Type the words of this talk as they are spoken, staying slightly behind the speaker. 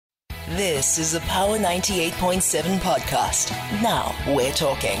This is a Power 98.7 podcast. Now we're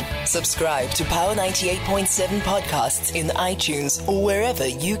talking. Subscribe to Power 98.7 podcasts in iTunes or wherever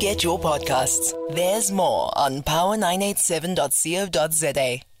you get your podcasts. There's more on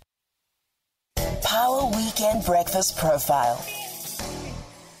power987.co.za. Power Weekend Breakfast Profile.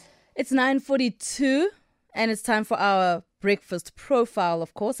 It's 9:42 and it's time for our breakfast profile,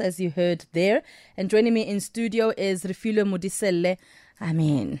 of course, as you heard there. And joining me in studio is Refilwe Modiselle.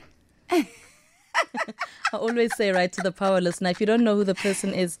 I always say, right, to the power listener, if you don't know who the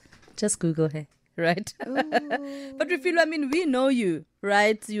person is, just Google her, right? But Refilwe, we know you,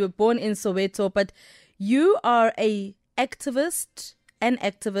 right? You were born in Soweto, but you are an activist.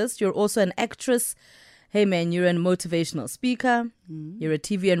 You're also an actress. Hey man, you're a motivational speaker. You're a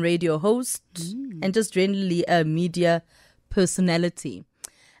TV and radio host, and just generally a media personality.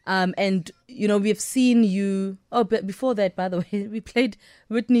 And, you know, we've seen you... Oh, but before that, by the way, we played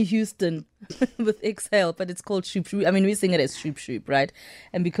Whitney Houston with Exhale, but it's called Shoop Shoop. We sing it as Shoop Shoop, right?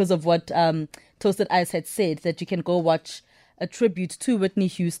 And because of what Toasted Ice had said, that you can go watch a tribute to Whitney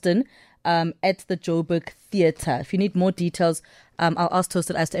Houston at the Joburg Theatre. If you need more details, I'll ask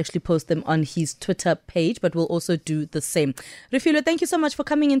Toasted Ice to actually post them on his Twitter page, but we'll also do the same. Refilwe, thank you so much for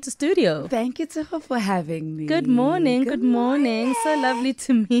coming into studio. Thank you, Tseho, for having me. Good morning. Good morning. So lovely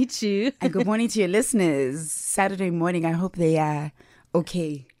to meet you. And good morning to your listeners. Saturday morning, I hope they are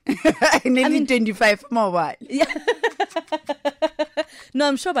okay. 25 more what? Yeah. No,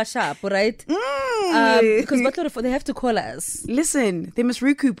 I'm sure sharp, right? Because they have to call us. Listen, they must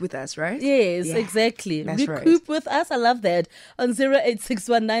recoup with us, right? Yes, yeah, exactly. That's recoup with us. I love that. On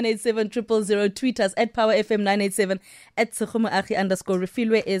 0861987000, tweet us at PowerFM987, at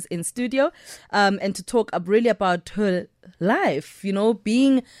 @Sekhumo_Refilwe is in studio. And to talk really about her life, you know,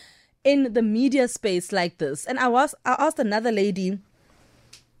 being in the media space like this. And I asked another lady,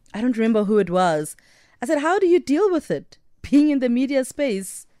 I don't remember who it was. I said, how do you deal with it, being in the media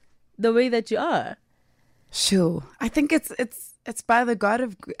space the way that you are? Sure. I think it's by the God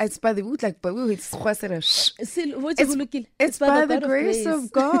of... It's by the... It's by the grace of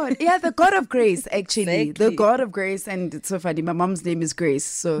God. Yeah, the God of grace, actually. Exactly. The God of grace. And it's so funny. My mom's name is Grace.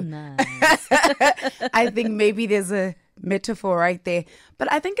 So nice. I think maybe there's a metaphor right there.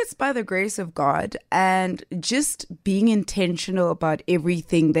 But I think it's by the grace of God and just being intentional about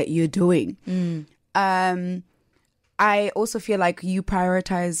everything that you're doing. I also feel like you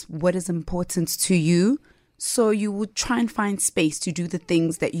prioritize what is important to you. So you would try and find space to do the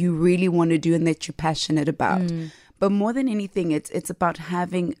things that you really want to do and that you're passionate about. But more than anything, it's about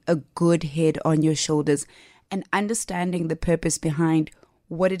having a good head on your shoulders and understanding the purpose behind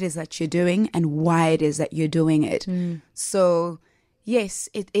what it is that you're doing and why it is that you're doing it. So yes,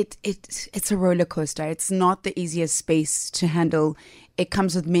 it's a roller coaster. It's not the easiest space to handle. It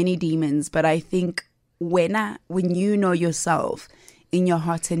comes with many demons, but I think when you know yourself in your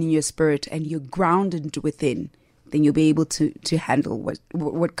heart and in your spirit and you're grounded within, then you'll be able to handle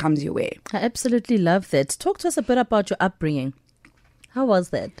what comes your way. I absolutely love that. Talk to us a bit about your upbringing. How was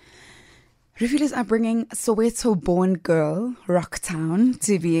that? Refilwe's upbringing, Soweto-born girl, Rocktown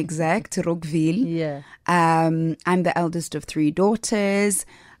to be exact, Rockville. Yeah. I'm the eldest of 3 daughters,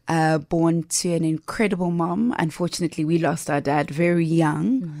 born to an incredible mom. Unfortunately, we lost our dad very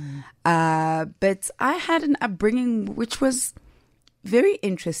young. But I had an upbringing which was very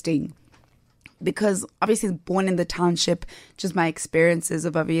interesting because obviously born in the township, just my experiences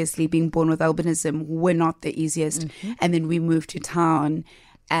of obviously being born with albinism were not the easiest. And then we moved to town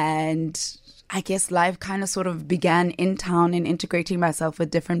and I guess life kind of sort of began in town and integrating myself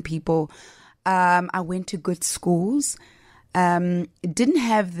with different people. I went to good schools. Didn't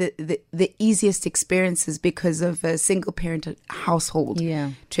have the easiest experiences because of a single parent household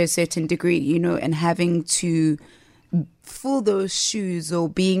to a certain degree, you know, and having to fill those shoes or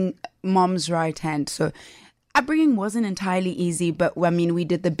being mom's right hand. So upbringing wasn't entirely easy, but we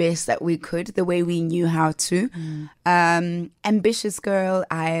did the best that we could the way we knew how to. Ambitious girl.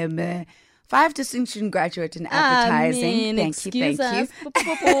 I am a 5 distinction graduate in advertising. Thank you. Us.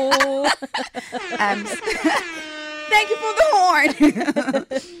 Thank you for the horn.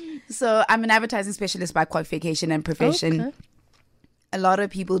 So I'm an advertising specialist by qualification and profession. Okay. A lot of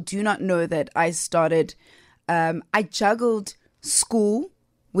people do not know that I started, I juggled school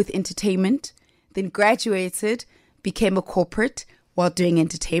with entertainment, then graduated, became a corporate while doing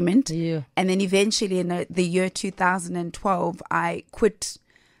entertainment. Yeah. And then eventually in the year 2012, I quit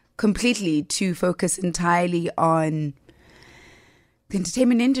completely to focus entirely on the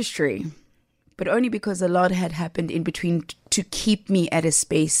entertainment industry. But only because a lot had happened in between to keep me at a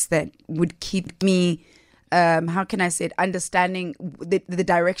space that would keep me how can I say it, understanding the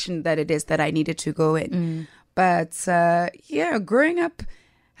direction that it is that I needed to go in. But growing up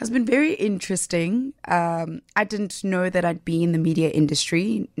has been very interesting. I didn't know that I'd be in the media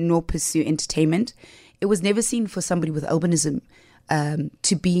industry nor pursue entertainment. It was never seen for somebody with albinism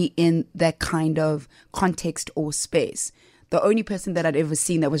to be in that kind of context or space. The only person that I'd ever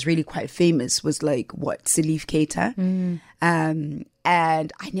seen that was really quite famous was Salif Keita.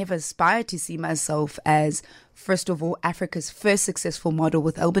 And I never aspired to see myself as, first of all, Africa's first successful model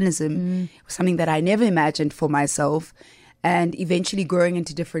with albinism. It was something that I never imagined for myself. And eventually growing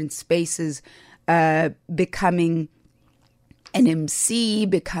into different spaces, becoming an MC,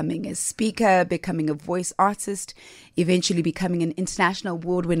 becoming a speaker, becoming a voice artist, eventually becoming an international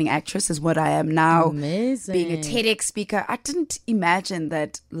award-winning actress is what I am now. Amazing. Being a TEDx speaker. I didn't imagine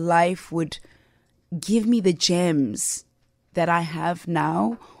that life would give me the gems that I have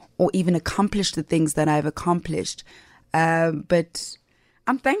now or even accomplish the things that I've accomplished. But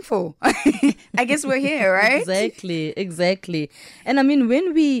I'm thankful. I guess we're here, right? Exactly. And I mean,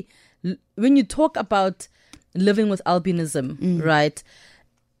 when you talk about living with albinism, right?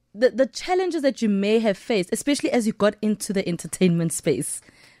 The challenges that you may have faced, especially as you got into the entertainment space,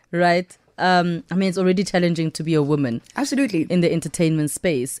 right? I mean, it's already challenging to be a woman. Absolutely. In the entertainment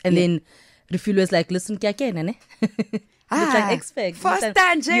space. And then Refilwe is like, listen, kya kena, ne? Like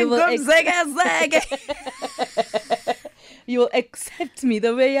X-Factor. You will accept me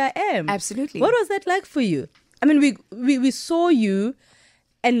the way I am. Absolutely. What was that like for you? I mean, we saw you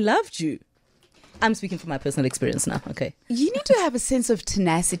and loved you. I'm speaking from my personal experience now, okay? You need to have a sense of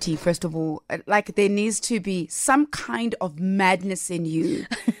tenacity, first of all. Like, there needs to be some kind of madness in you,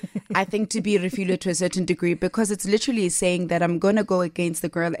 I think, to be Refilwe to a certain degree, because it's literally saying that I'm going to go against the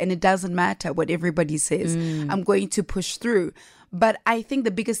girl and it doesn't matter what everybody says. I'm going to push through. But I think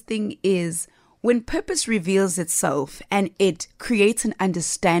the biggest thing is when purpose reveals itself and it creates an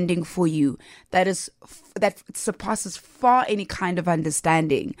understanding for you that surpasses far any kind of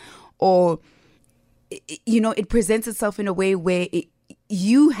understanding, or it presents itself in a way where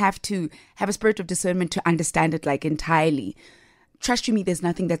you have to have a spirit of discernment to understand it entirely. Trust you me, there's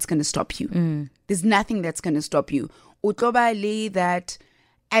nothing that's going to stop you. There's nothing that's going to stop you. That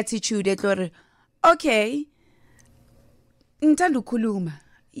attitude, okay, you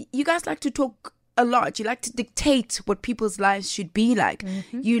guys like to talk a lot. You like to dictate what people's lives should be like.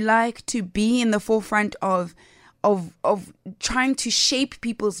 You like to be in the forefront of trying to shape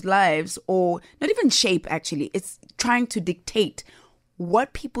people's lives, or not even shape, actually. It's trying to dictate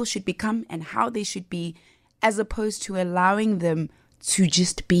what people should become and how they should be, as opposed to allowing them to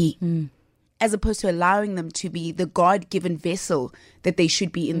just be, as opposed to allowing them to be the God-given vessel that they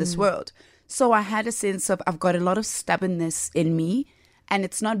should be in this world. So I had a sense of, I've got a lot of stubbornness in me, and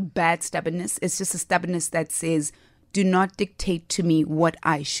it's not bad stubbornness. It's just a stubbornness that says, do not dictate to me what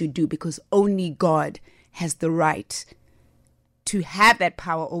I should do, because only God has the right to have that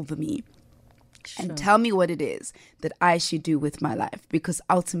power over me. Sure. And tell me what it is that I should do with my life, because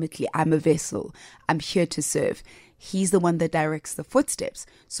ultimately I'm a vessel. I'm here to serve. He's the one that directs the footsteps.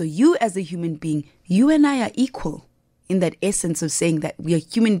 So you, as a human being, you and I are equal in that essence of saying that we are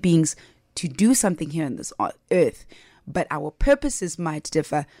human beings to do something here on this earth. But our purposes might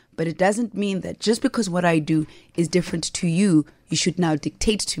differ, but it doesn't mean that just because what I do is different to you, you should now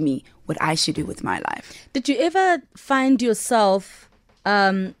dictate to me what I should do with my life. Did you ever find yourself,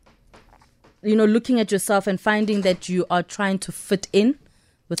 looking at yourself and finding that you are trying to fit in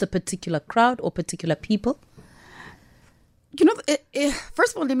with a particular crowd or particular people?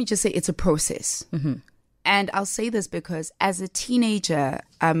 First of all, let me just say it's a process. And I'll say this because as a teenager,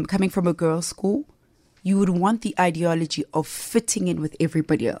 coming from a girls' school, you would want the ideology of fitting in with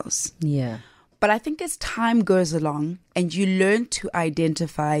everybody else. Yeah. But I think as time goes along and you learn to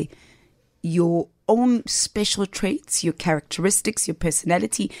identify your own special traits, your characteristics, your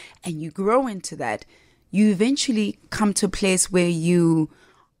personality, and you grow into that, you eventually come to a place where you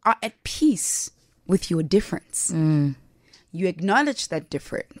are at peace with your difference. You acknowledge that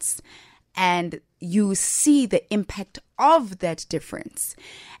difference and you see the impact of that difference.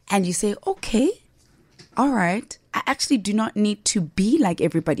 And you say, okay, all right, I actually do not need to be like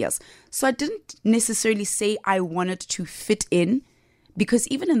everybody else. So I didn't necessarily say I wanted to fit in, because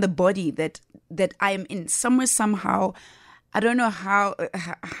even in the body that I am in, somewhere, somehow, I don't know how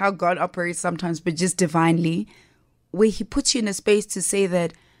God operates sometimes, but just divinely, where he puts you in a space to say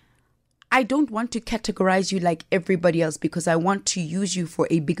that I don't want to categorize you like everybody else, because I want to use you for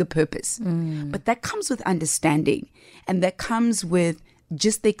a bigger purpose. But that comes with understanding, and that comes with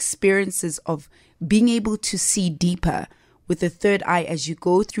just the experiences of being able to see deeper with the third eye as you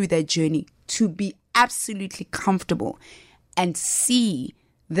go through that journey, to be absolutely comfortable and see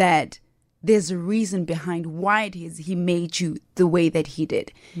that there's a reason behind why it is he made you the way that he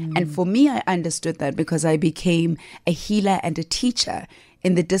did. And for me, I understood that because I became a healer and a teacher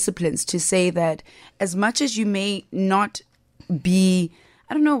in the disciplines, to say that as much as you may not be,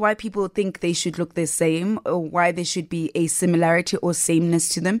 I don't know why people think they should look the same or why there should be a similarity or sameness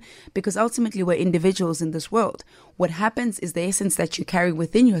to them, because ultimately we're individuals in this world. What happens is the essence that you carry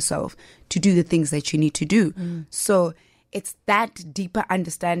within yourself to do the things that you need to do. So it's that deeper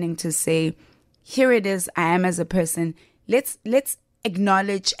understanding to say, here it is, I am as a person. Let's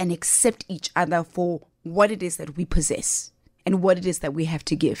acknowledge and accept each other for what it is that we possess and what it is that we have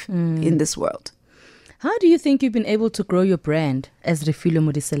to give in this world. How do you think you've been able to grow your brand as Refilwe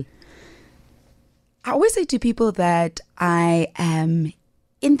Modiselle? I always say to people that I am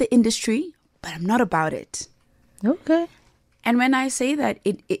in the industry, but I'm not about it. Okay. And when I say that,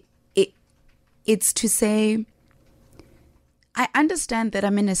 it's to say, I understand that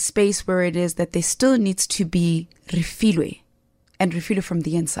I'm in a space where it is that there still needs to be Refilwe, and Refilwe from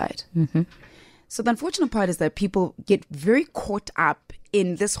the inside. So the unfortunate part is that people get very caught up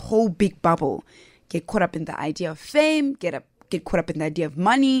in this whole big bubble, get caught up in the idea of fame, get caught up in the idea of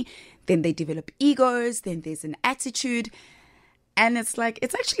money, then they develop egos, then there's an attitude. And it's like,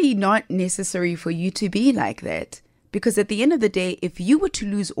 it's actually not necessary for you to be like that. Because at the end of the day, if you were to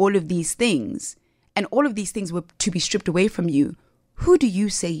lose all of these things, and all of these things were to be stripped away from you, who do you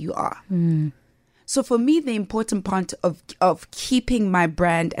say you are? So for me, the important part of keeping my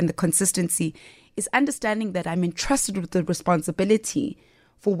brand and the consistency is understanding that I'm entrusted with the responsibility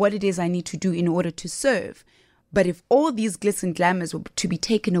for what it is I need to do in order to serve. But if all these glitz and glamours were to be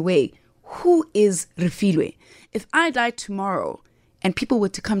taken away, who is Refilwe? If I died tomorrow and people were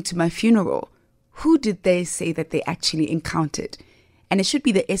to come to my funeral, who did they say that they actually encountered? And it should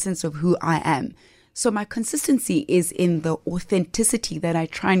be the essence of who I am. So my consistency is in the authenticity that I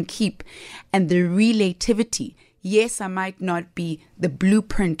try and keep and the relativity. Yes, I might not be the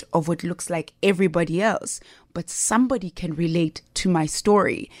blueprint of what looks like everybody else, but somebody can relate to my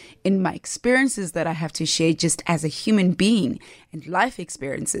story in my experiences that I have to share just as a human being and life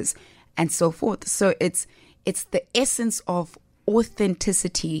experiences and so forth. So it's the essence of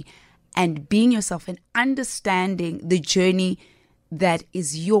authenticity and being yourself and understanding the journey that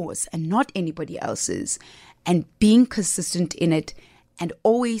is yours and not anybody else's, and being consistent in it and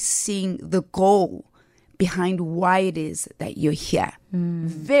always seeing the goal behind why it is that you're here.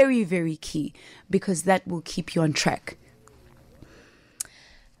 Very, very key, because that will keep you on track.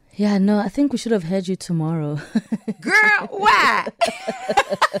 Yeah, no, I think we should have had you tomorrow. Girl, why?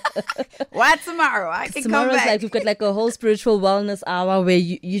 Why tomorrow? I can come Tomorrow's back. like, we've got like a whole spiritual wellness hour where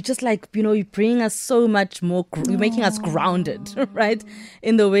you just like, you bring us so much more, you're making us grounded, right?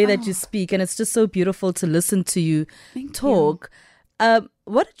 In the way that you speak. And it's just so beautiful to listen to you talk.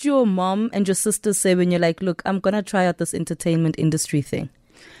 What did your mom and your sister say when you're like, look, I'm going to try out this entertainment industry thing?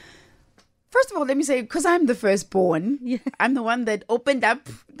 First of all, let me say, because I'm the firstborn, I'm the one that opened up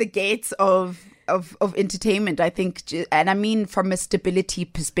the gates of entertainment, I think. And I mean from a stability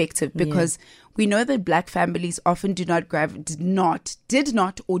perspective, because we know that Black families often did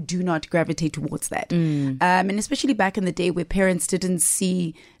not or do not gravitate towards that. And especially back in the day where parents didn't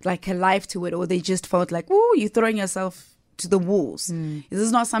see like a life to it, or they just felt like, oh, you're throwing yourself to the wolves. This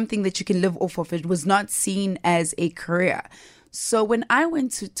is not something that you can live off of. It was not seen as a career. So when I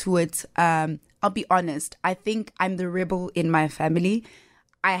went to it, I'll be honest, I think I'm the rebel in my family.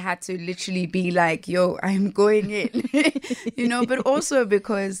 I had to literally be like, yo, I'm going in, but also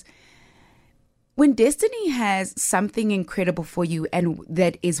because when destiny has something incredible for you and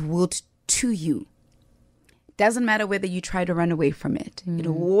that is willed to you, doesn't matter whether you try to run away from it,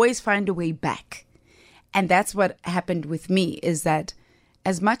 it'll always find a way back. And that's what happened with me, is that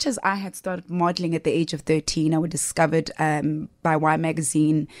as much as I had started modeling at the age of 13, I was discovered by Y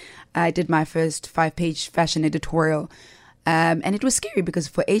Magazine. I did my first 5-page fashion editorial. And it was scary because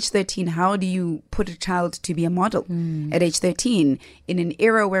for age 13, how do you put a child to be a model at age 13 in an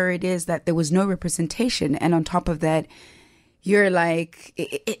era where it is that there was no representation? And on top of that, you're like,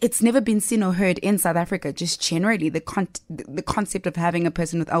 it's never been seen or heard in South Africa, just generally, the concept of having a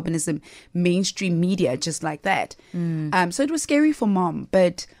person with albinism, mainstream media, just like that. So it was scary for mom.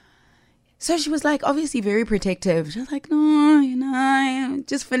 But so she was like, obviously very protective. She was like, no, I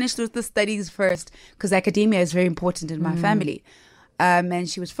just finished with the studies first, because academia is very important in my family. And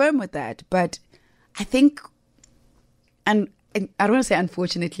she was firm with that. But I think, and I don't want to say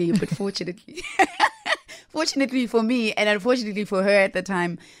unfortunately, but fortunately, fortunately for me and unfortunately for her at the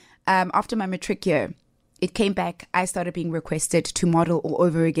time, after my matric year, it came back. I started being requested to model all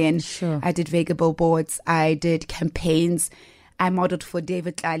over again. Sure. I did Vega billboards. I did campaigns. I modeled for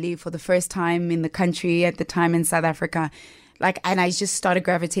David Tlali for the first time in the country at the time in South Africa. And I just started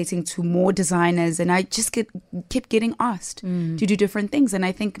gravitating to more designers, and I just kept getting asked to do different things. And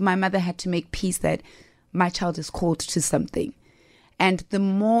I think my mother had to make peace that my child is called to something. And the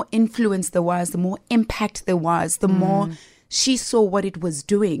more influence there was, the more impact there was, the more she saw what it was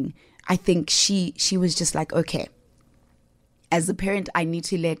doing. I think she was just like, okay, as a parent, I need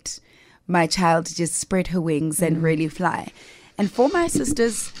to let my child just spread her wings and really fly. And for my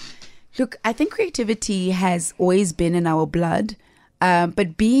sisters, look, I think creativity has always been in our blood,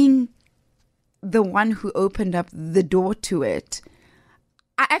 but being the one who opened up the door to it,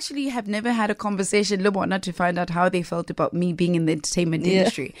 I actually have never had a conversation with Lebona to find out how they felt about me being in the entertainment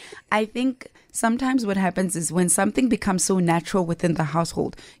industry. I think sometimes what happens is when something becomes so natural within the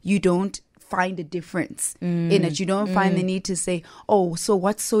household, you don't find a difference in it. You don't find the need to say, oh, so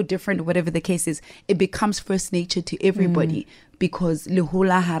what's so different, whatever the case is. It becomes first nature to everybody because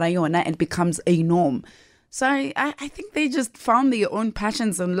lehula harayona, and becomes a norm. So I think they just found their own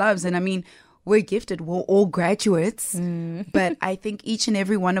passions and loves. And I mean, we're gifted. We're all graduates. But I think each and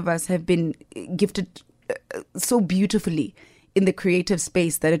every one of us have been gifted so beautifully in the creative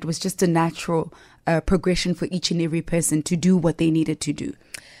space that it was just a natural progression for each and every person to do what they needed to do.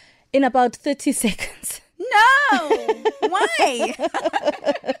 In about 30 seconds. No! Why?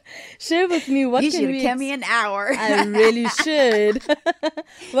 Share with me what you can should we... give me an hour. I really should.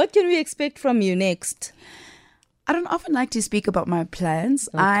 What can we expect from you next? I don't often like to speak about my plans.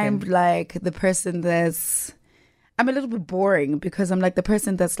 Okay. I'm like the person I'm a little bit boring because I'm like the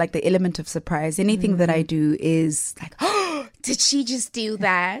person that's like the element of surprise. Anything that I do is like, oh, did she just do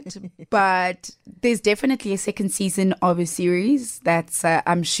that? But there's definitely a second season of a series that's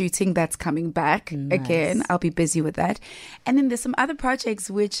I'm shooting that's coming back again. I'll be busy with that. And then there's some other projects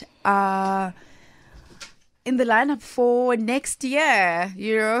which are in the lineup for next year,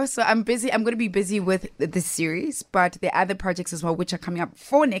 so I'm busy. I'm going to be busy with this series, but there are other projects as well which are coming up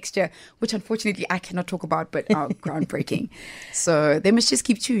for next year, which unfortunately I cannot talk about, but are groundbreaking. So they must just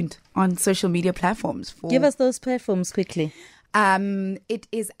keep tuned on social media platforms. Give us those platforms quickly. It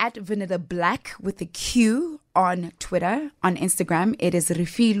is at Vanilla Black with a Q on Twitter. On Instagram, it is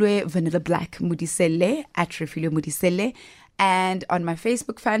Refilwe Vanilla Black Modiselle at Refilwe Modiselle. And on my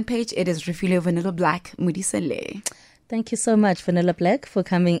Facebook fan page, it is Refilwe Vanilla Black Modiselle. Thank you so much, Vanilla Black, for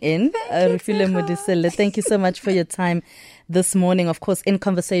coming in. Refilwe Modiselle, thank you so much for your time this morning, of course, in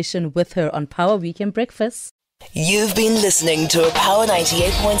conversation with her on Power Weekend Breakfast. You've been listening to a Power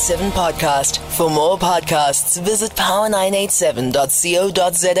 98.7 podcast. For more podcasts, visit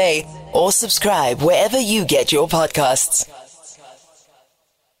power987.co.za or subscribe wherever you get your podcasts.